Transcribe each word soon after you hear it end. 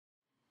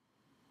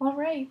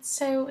Alright,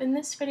 so in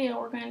this video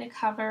we're going to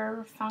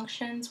cover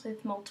functions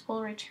with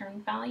multiple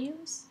return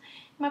values.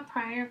 In my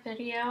prior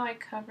video I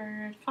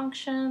covered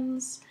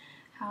functions,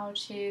 how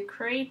to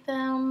create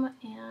them,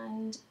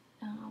 and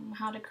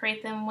how to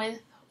create them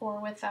with or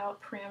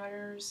without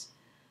parameters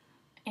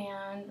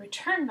and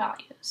return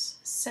values.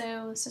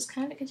 So this is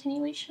kind of a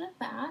continuation of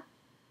that.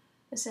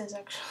 This is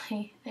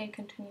actually a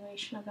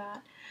continuation of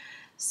that.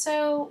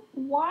 So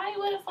why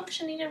would a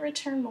function need to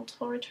return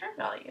multiple return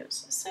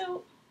values?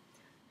 So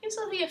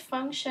basically a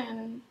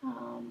function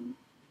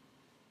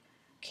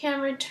can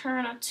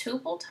return a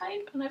tuple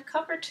type, and I've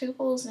covered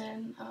tuples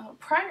in a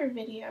prior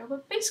video,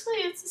 but basically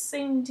it's the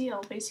same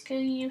deal.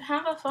 Basically you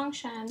have a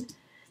function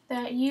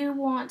that you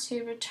want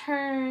to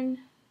return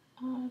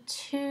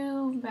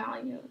two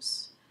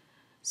values.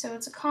 So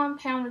it's a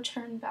compound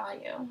return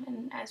value,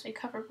 and as we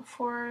covered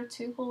before, a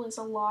tuple is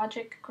a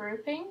logic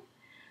grouping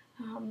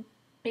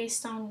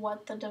based on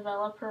what the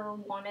developer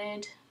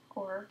wanted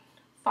or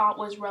thought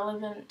was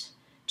relevant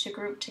to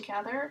group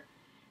together,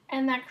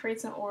 and that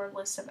creates an ordered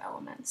list of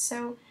elements.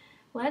 So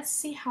let's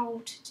see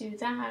how to do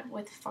that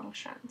with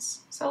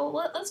functions. So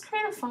let's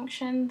create a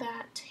function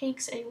that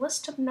takes a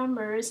list of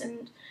numbers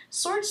and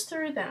sorts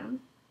through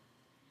them,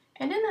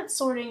 and in that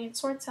sorting it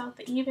sorts out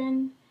the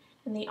even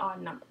and the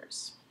odd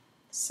numbers.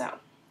 So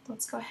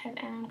let's go ahead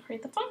and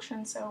create the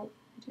function. So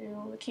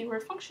do the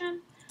keyword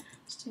function,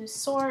 let's do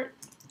sort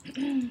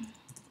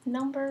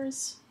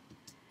numbers.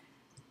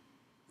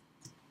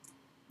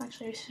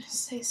 Actually, I should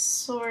say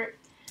sort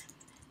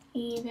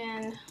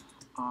even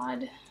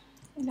odd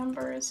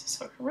numbers,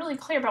 so we're really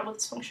clear about what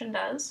this function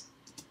does.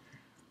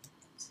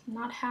 Let's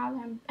not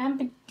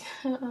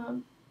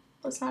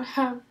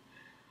have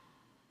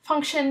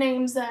function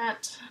names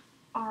that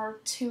are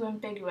too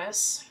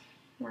ambiguous,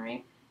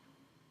 right?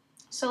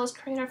 So let's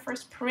create our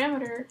first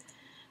parameter,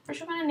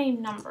 which we're going to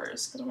name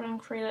numbers, because we're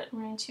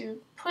going to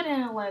put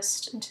in a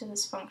list into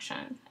this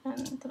function.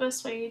 And the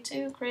best way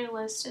to create a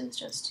list is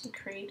just to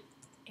create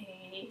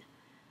a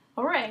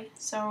array.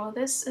 So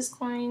this is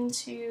going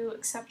to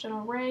accept an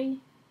array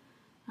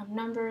of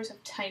numbers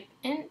of type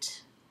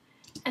int,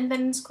 and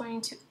then it's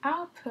going to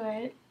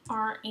output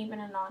our even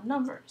and odd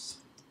numbers.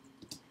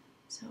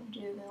 So do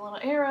the little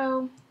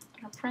arrow,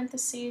 our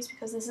parentheses,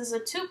 because this is a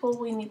tuple,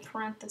 we need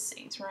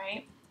parentheses,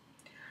 right?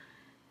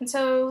 And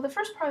so the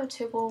first part of the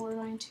tuple, we're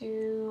going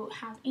to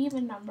have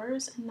even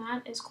numbers, and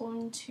that is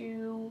going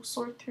to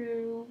sort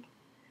through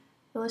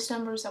the list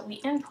numbers that we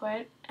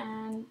input,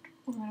 and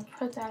we're going to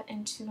put that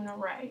into an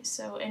array.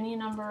 So any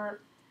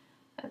number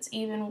that's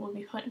even will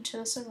be put into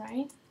this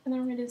array, and then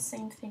we're going to do the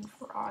same thing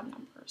for odd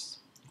numbers.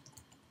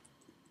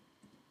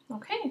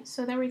 Okay,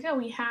 so there we go.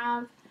 We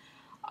have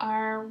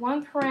our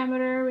one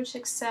parameter which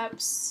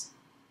accepts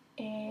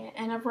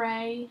an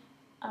array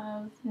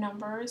of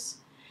numbers,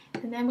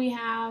 and then we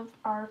have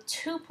our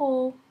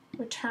tuple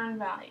return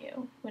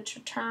value, which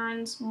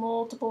returns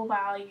multiple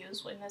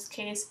values, in this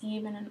case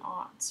even and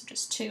odd, so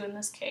just two in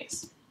this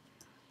case.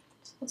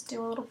 So let's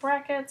do a little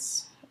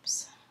brackets.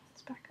 Oops,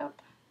 let's back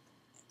up.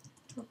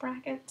 Do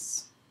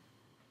brackets.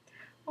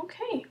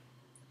 Okay,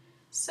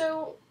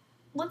 so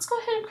let's go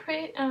ahead and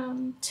create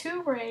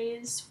two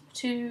arrays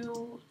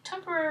to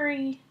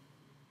temporarily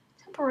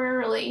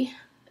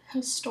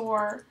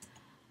store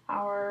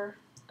our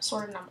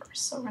sorted numbers.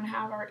 So we're going to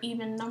have our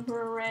even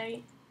number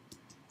array,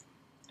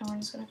 and we're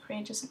just going to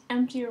create just an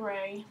empty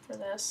array for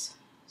this.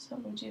 So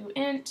we do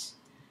int,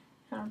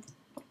 and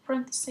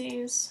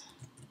parentheses,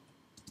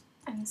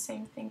 and the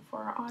same thing for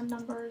our odd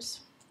numbers.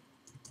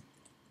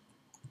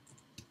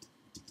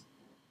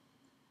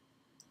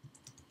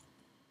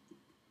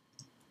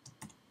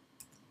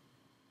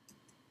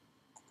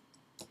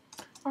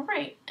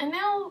 Alright, and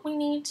now we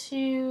need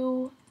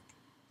to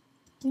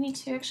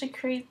actually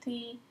create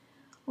the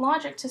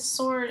logic to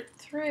sort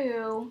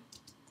through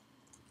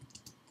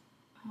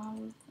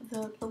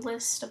the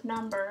list of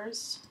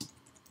numbers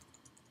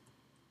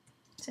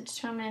to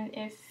determine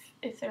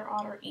if they're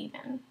odd or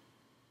even.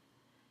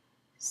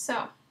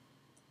 So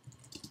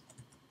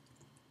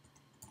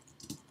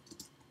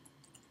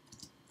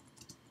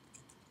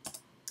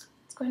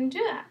let's go ahead and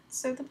do that.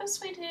 So the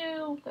best way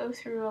to go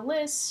through a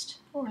list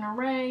or an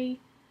array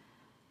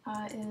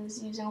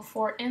is using a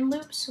for in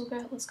loop. So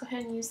let's go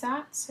ahead and use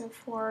that. So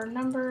for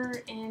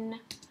number in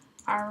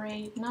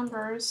array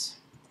numbers,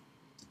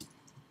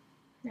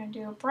 we're going to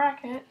do a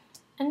bracket,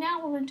 and now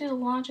we're going to do the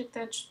logic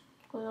that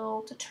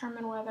will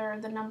determine whether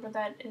the number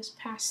that is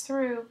passed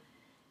through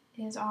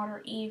is odd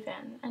or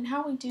even. And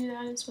how we do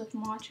that is with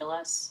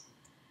modulus,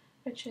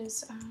 which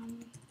is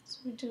so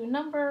we do a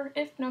number,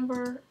 if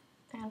number,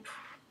 and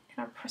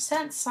a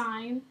percent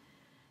sign.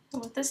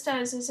 And what this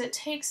does is it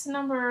takes the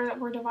number that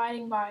we're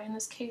dividing by, in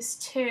this case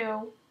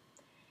 2,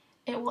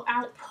 it will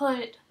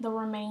output the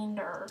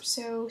remainder.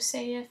 So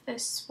say if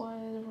this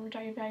was, we're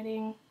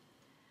dividing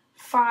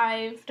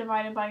 5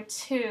 divided by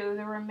 2,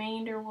 the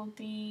remainder will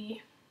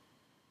be,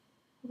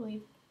 I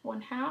believe,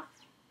 1/2.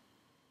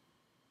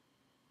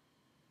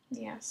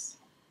 Yes.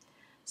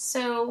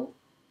 So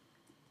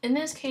in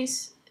this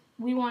case,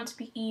 we want it to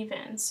be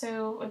even.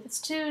 So if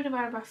it's 2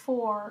 divided by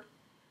 4,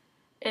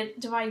 it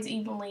divides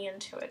evenly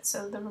into it.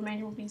 So the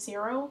remainder will be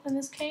 0 in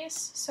this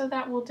case. So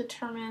that will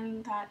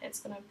determine that it's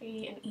going to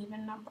be an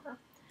even number.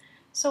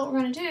 So what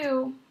we're going to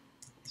do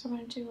is we're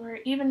going to do our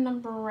even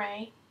number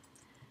array.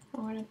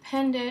 We're going to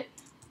append it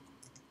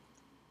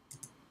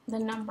the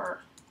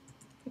number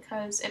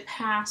because it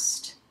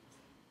passed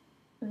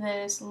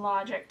this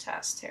logic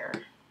test here.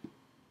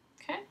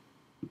 Okay?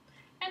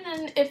 And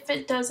then if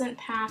it doesn't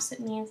pass, it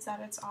means that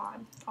it's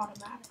odd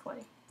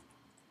automatically.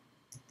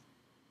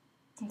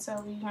 And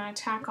so we're going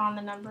to tack on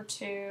the number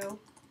to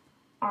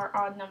our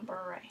odd number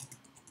array.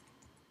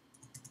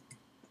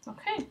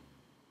 Okay,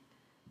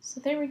 so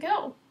there we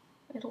go.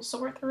 It'll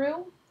sort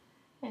through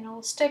and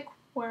it'll stick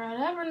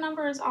wherever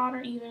number is odd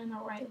or even in the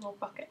right little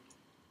bucket.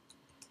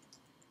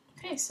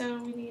 Okay, so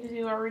we need to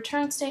do our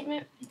return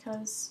statement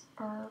because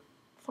our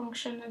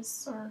function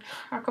is, or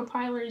our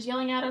compiler is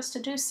yelling at us to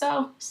do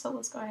so. So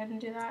let's go ahead and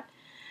do that.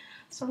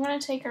 So we're going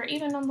to take our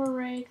even number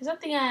array because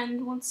at the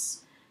end,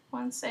 once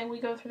we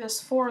go through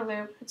this for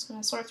loop, it's going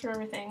to sort through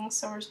everything.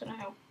 So we're just going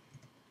to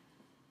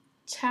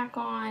tack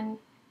on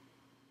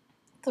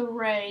the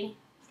array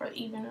for the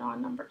even and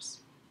odd numbers.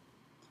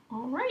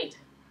 All right.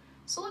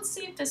 So let's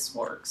see if this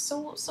works.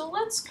 So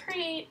let's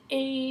create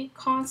a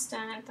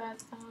constant that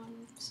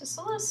is just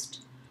a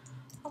list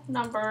of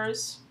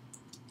numbers.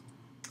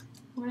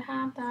 I'm going to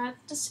have that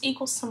just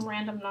equals some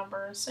random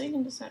numbers, so you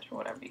can just enter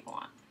whatever you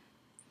want.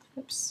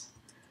 Oops.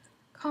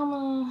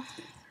 Comma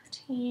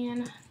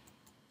 13.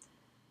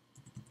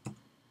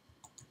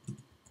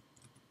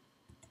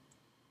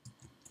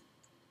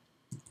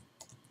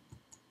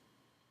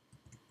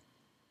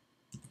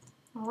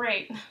 All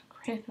right,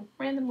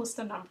 random list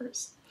of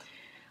numbers.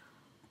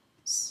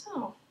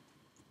 So,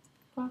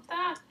 got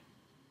that.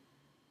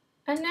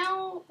 And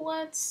now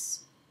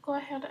let's go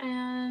ahead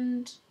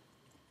and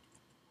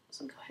let's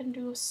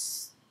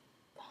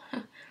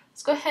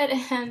go ahead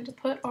and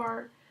put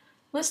our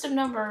list of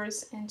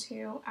numbers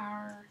into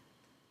our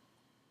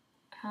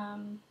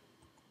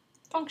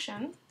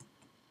function.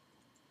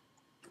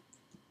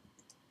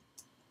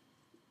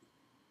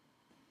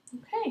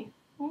 Okay,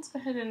 let's go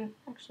ahead and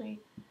actually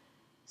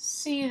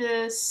see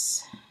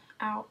this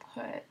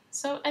output.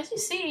 So as you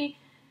see,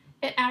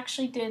 it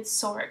actually did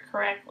sort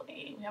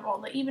correctly. We have all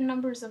the even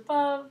numbers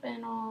above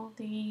and all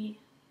the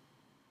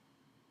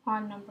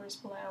odd numbers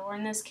below. Or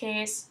in this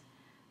case,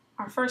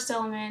 our first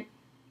element,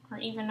 our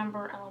even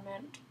number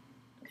element,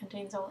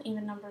 contains all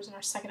even numbers, and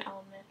our second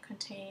element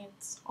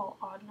contains all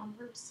odd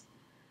numbers.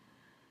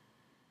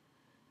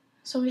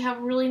 So we have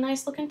a really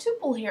nice looking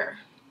tuple here.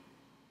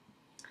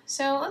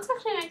 So let's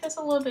actually make this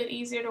a little bit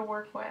easier to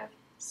work with.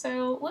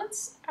 So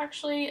let's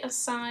actually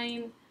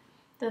assign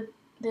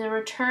the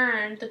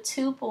return, the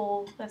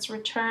tuple that's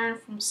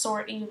returned from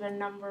sort even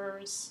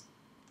numbers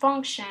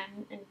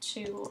function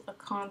into a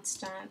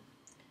constant.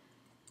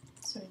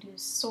 So we do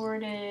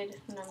sorted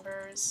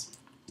numbers,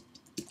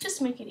 just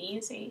to make it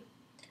easy.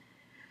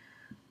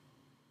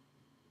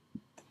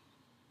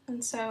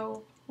 And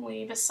so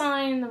we've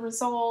assigned the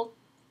result,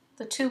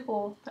 the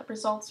tuple that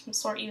results from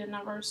sort even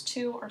numbers,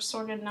 to our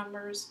sorted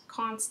numbers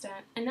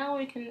constant. And now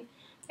we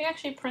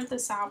actually print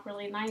this out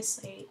really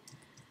nicely.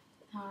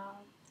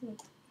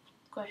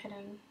 Go ahead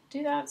and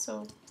do that.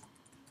 So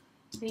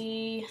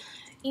the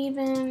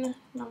even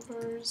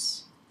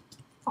numbers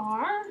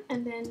are,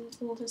 and then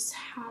we'll just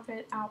have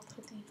it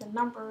output the even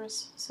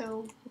numbers.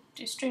 So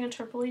do string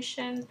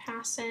interpolation,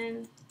 pass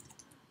in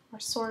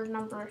our sorted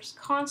numbers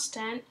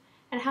constant.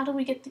 And how do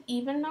we get the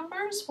even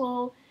numbers?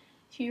 Well,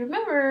 if you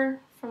remember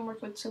from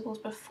working with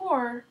tuples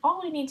before,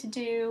 all we need to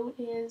do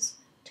is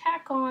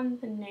tack on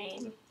the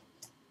name.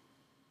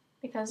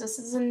 Because this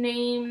is a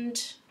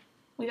named,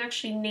 we've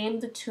actually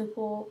named the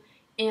tuple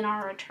in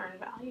our return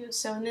value.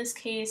 So in this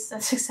case,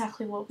 that's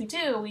exactly what we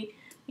do. We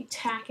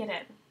tack it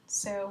in.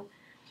 So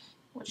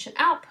what should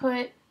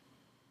output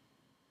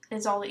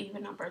is all the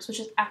even numbers, which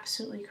is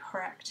absolutely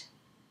correct.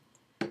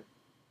 And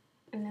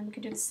then we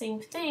can do the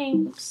same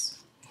thing. Oops.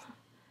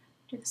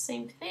 Do the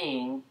same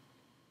thing.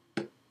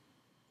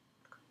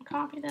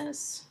 Copy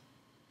this.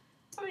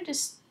 Let me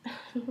just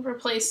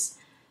replace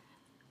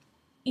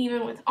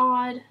even with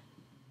odd.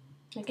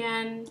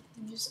 Again,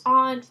 use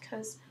odd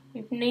because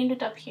we've named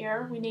it up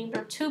here. We named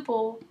our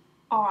tuple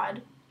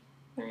odd,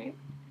 right?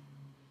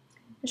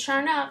 And sure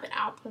enough, it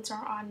outputs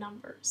our odd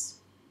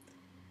numbers.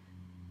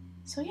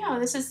 So yeah,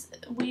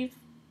 we've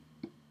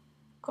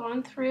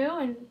gone through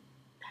and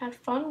had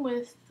fun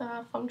with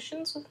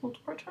functions with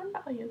multiple return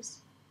values.